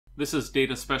This is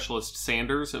Data Specialist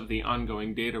Sanders of the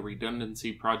ongoing Data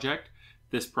Redundancy Project.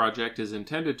 This project is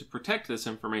intended to protect this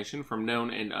information from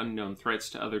known and unknown threats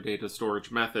to other data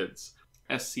storage methods.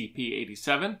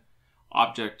 SCP-087,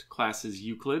 Object Class is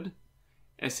Euclid.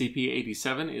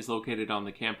 SCP-087 is located on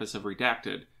the campus of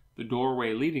Redacted. The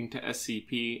doorway leading to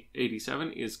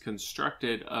SCP-087 is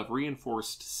constructed of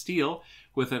reinforced steel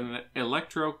with an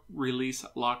electro-release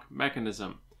lock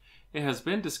mechanism. It has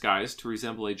been disguised to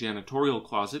resemble a janitorial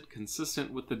closet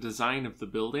consistent with the design of the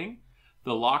building.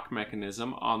 The lock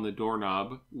mechanism on the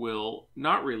doorknob will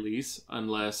not release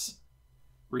unless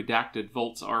redacted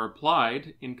volts are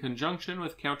applied in conjunction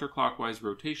with counterclockwise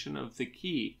rotation of the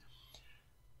key.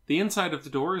 The inside of the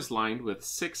door is lined with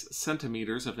 6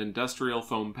 centimeters of industrial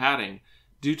foam padding.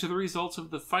 Due to the results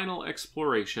of the final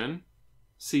exploration,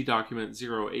 see document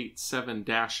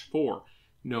 087-4,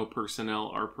 no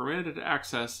personnel are permitted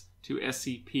access to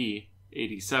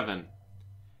SCP-087.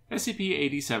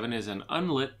 SCP-087 is an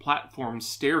unlit platform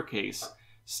staircase.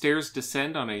 Stairs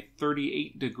descend on a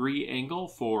 38-degree angle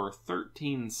for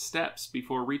 13 steps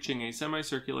before reaching a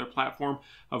semicircular platform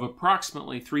of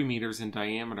approximately 3 meters in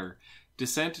diameter.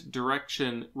 Descent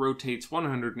direction rotates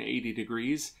 180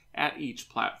 degrees at each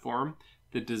platform.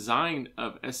 The design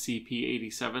of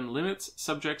SCP-087 limits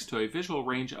subjects to a visual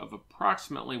range of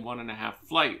approximately 1.5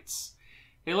 flights.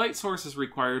 A light source is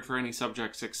required for any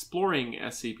subjects exploring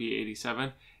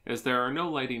SCP-087, as there are no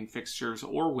lighting fixtures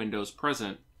or windows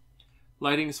present.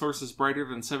 Lighting sources brighter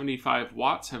than 75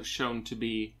 watts have shown to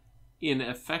be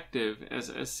ineffective, as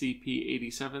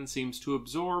SCP-087 seems to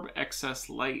absorb excess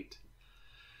light.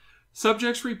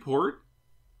 Subjects report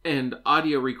and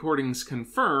audio recordings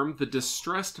confirm the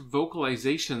distressed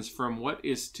vocalizations from what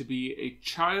is to be a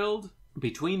child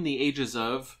between the ages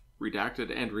of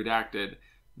redacted and redacted.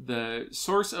 The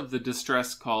source of the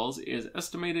distress calls is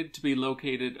estimated to be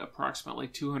located approximately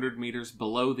 200 meters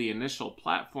below the initial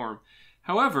platform.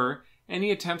 However,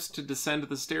 any attempts to descend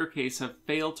the staircase have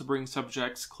failed to bring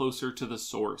subjects closer to the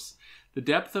source. The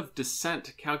depth of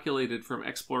descent calculated from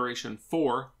Exploration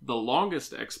 4, the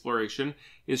longest exploration,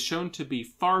 is shown to be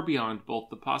far beyond both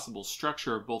the possible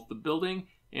structure of both the building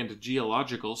and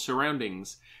geological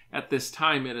surroundings. At this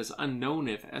time, it is unknown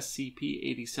if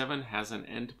SCP-087 has an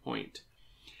endpoint.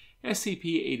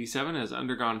 SCP-087 has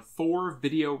undergone 4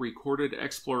 video-recorded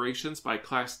explorations by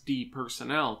Class D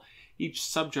personnel. Each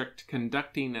subject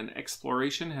conducting an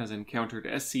exploration has encountered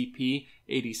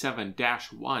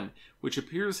SCP-087-1, which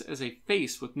appears as a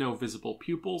face with no visible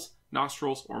pupils,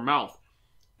 nostrils, or mouth.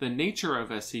 The nature of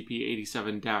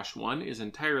SCP-087-1 is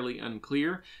entirely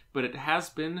unclear, but it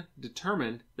has been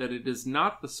determined that it is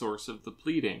not the source of the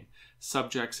bleeding.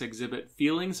 Subjects exhibit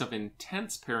feelings of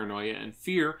intense paranoia and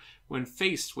fear when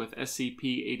faced with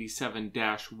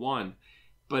SCP-087-1,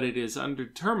 but it is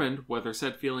undetermined whether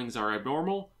said feelings are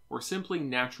abnormal or simply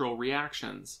natural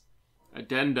reactions.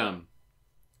 Addendum.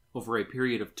 Over a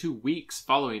period of 2 weeks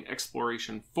following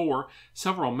Exploration 4,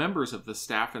 several members of the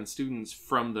staff and students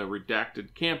from the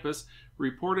redacted campus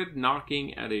reported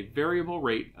knocking at a variable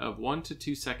rate of 1 to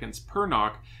 2 seconds per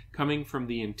knock coming from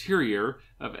the interior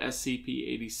of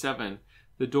SCP-087.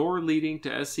 The door leading to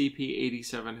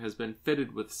SCP-087 has been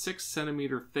fitted with 6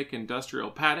 centimeter thick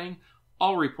industrial padding.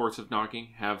 All reports of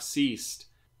knocking have ceased.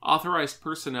 Authorized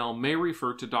personnel may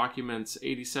refer to documents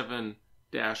 87-1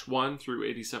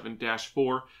 through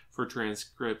 87-4 for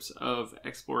transcripts of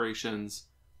explorations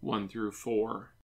 1 through 4.